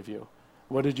gifts I gave you?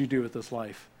 What did you do with this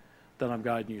life that I'm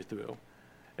guiding you through?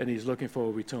 And he's looking for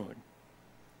a return.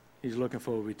 He's looking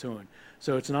for a return.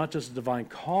 So it's not just a divine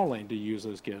calling to use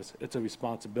those gifts, it's a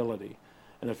responsibility.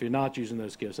 And if you're not using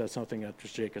those gifts, that's something that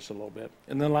just shakes us a little bit.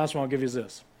 And then the last one I'll give you is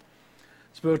this.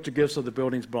 Spiritual gifts are the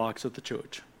building blocks of the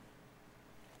church.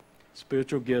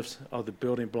 Spiritual gifts are the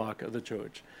building block of the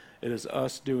church. It is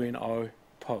us doing our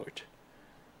part.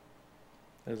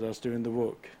 It is us doing the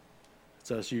work.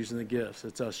 It's us using the gifts.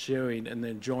 It's us sharing in the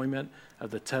enjoyment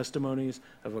of the testimonies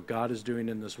of what God is doing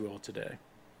in this world today,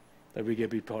 that we get to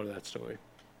be part of that story.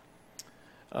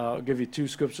 I'll give you two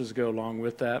scriptures to go along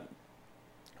with that.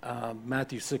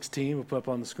 Matthew 16, we'll put up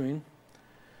on the screen.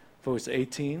 Verse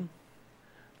 18.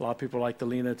 A lot of people like to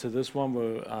lean into this one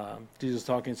where Jesus is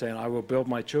talking, saying, I will build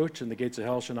my church, and the gates of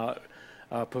hell shall not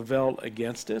prevail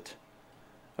against it.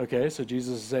 Okay, so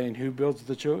Jesus is saying, who builds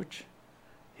the church?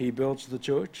 He builds the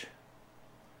church.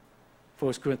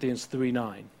 1 Corinthians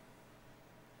 3:9.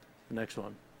 The next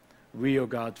one. We are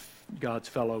God's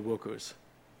fellow workers.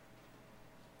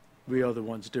 We are the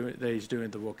ones that he's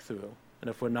doing the work through. And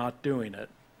if we're not doing it,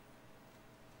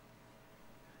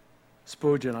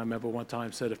 Spurgeon, I remember one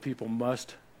time, said if people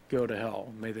must go to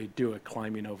hell, may they do it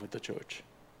climbing over the church.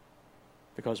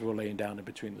 Because we're laying down in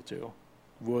between the two.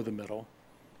 We're the middle.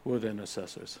 We're the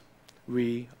intercessors.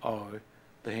 We are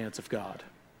the hands of God.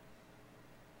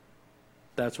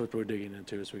 That's what we're digging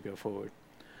into as we go forward.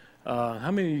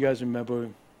 How many of you guys remember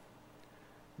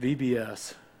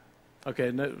VBS?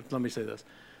 Okay, let me say this.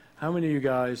 How many of you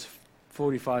guys,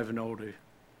 45 and older,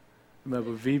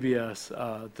 remember VBS,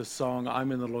 the song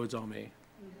 "I'm in the Lord's Army"?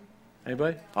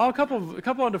 Anybody? Oh, a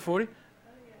couple under 40.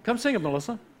 Come sing it,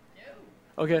 Melissa.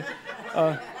 Okay.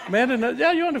 Amanda,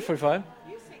 yeah, you're under 45.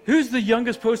 Who's the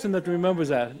youngest person that remembers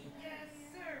that? Yes,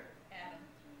 sir.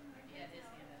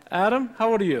 Adam,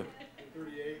 how old are you?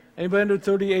 38. Anybody under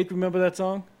 38 remember that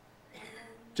song?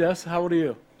 Jess, how old are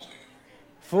you?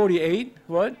 48?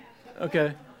 What?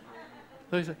 Okay.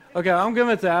 Okay, I'm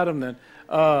giving it to Adam then.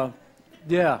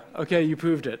 Yeah, okay, you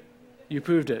proved it. You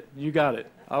proved it. You got it.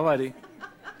 All righty.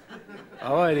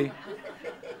 All righty.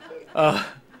 I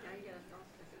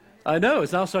know,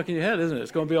 it's now stuck in your head, isn't it?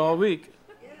 It's going to be all week.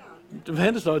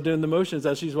 Amanda started doing the motions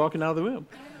as she's walking out of the room.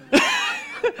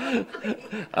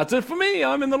 That's it for me.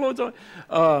 I'm in the Lord's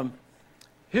army.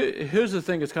 Here's the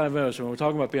thing that's kind of interesting. When we're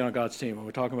talking about being on God's team, when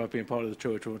we're talking about being part of the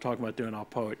church, when we're talking about doing our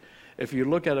part, if you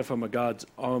look at it from a God's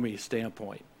army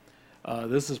standpoint,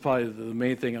 this is probably the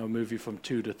main thing I'll move you from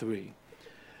 2 to 3.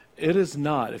 It is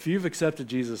not, if you've accepted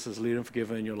Jesus as leader and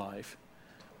forgiver in your life,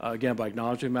 again, by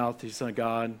acknowledging your mouth, he's Son of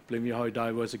God, believing your heart he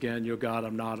died, rose again, you're God,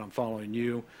 I'm not, I'm following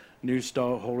you. New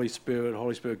start, Holy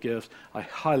Spirit gifts, I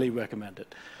highly recommend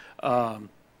it.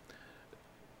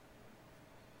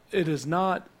 It is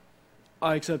not,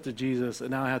 I accepted Jesus,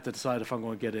 and now I have to decide if I'm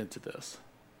going to get into this,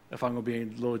 if I'm going to be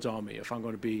in the Lord's army, if I'm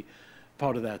going to be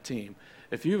part of that team.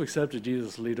 If you've accepted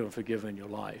Jesus as leader and forgiver in your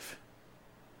life,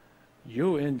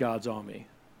 you're in God's army.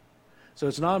 So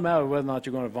it's not a matter of whether or not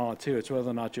you're going to volunteer, it's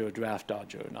whether or not you're a draft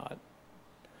dodger or not.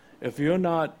 If you're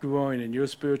not growing in your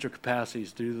spiritual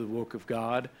capacities to do the work of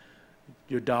God,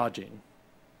 you're dodging.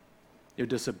 You're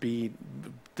disobedience.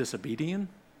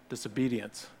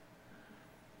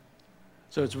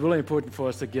 So it's really important for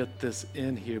us to get this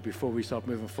in here before we start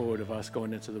moving forward of us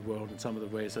going into the world in some of the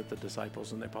ways that the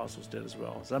disciples and the apostles did as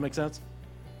well. Does that make sense?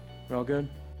 We're all good?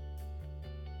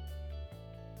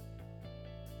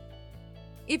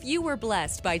 If you were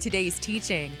blessed by today's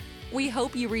teaching, we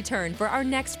hope you return for our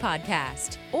next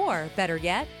podcast. Or, better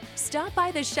yet, stop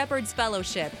by the Shepherd's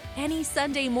Fellowship any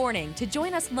Sunday morning to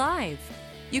join us live.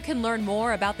 You can learn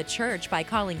more about the church by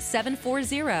calling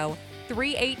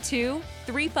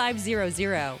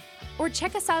 740-382-3500 or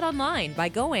check us out online by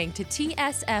going to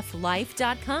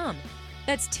tsflife.com.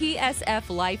 That's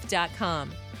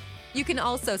tsflife.com. You can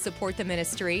also support the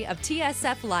ministry of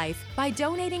TSF Life by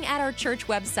donating at our church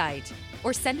website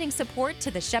or sending support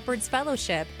to the Shepherd's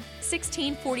Fellowship,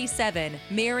 1647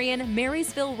 Marion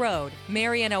Marysville Road,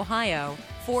 Marion, Ohio,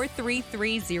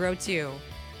 43302.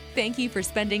 Thank you for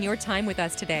spending your time with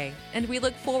us today, and we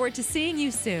look forward to seeing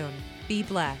you soon. Be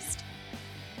blessed.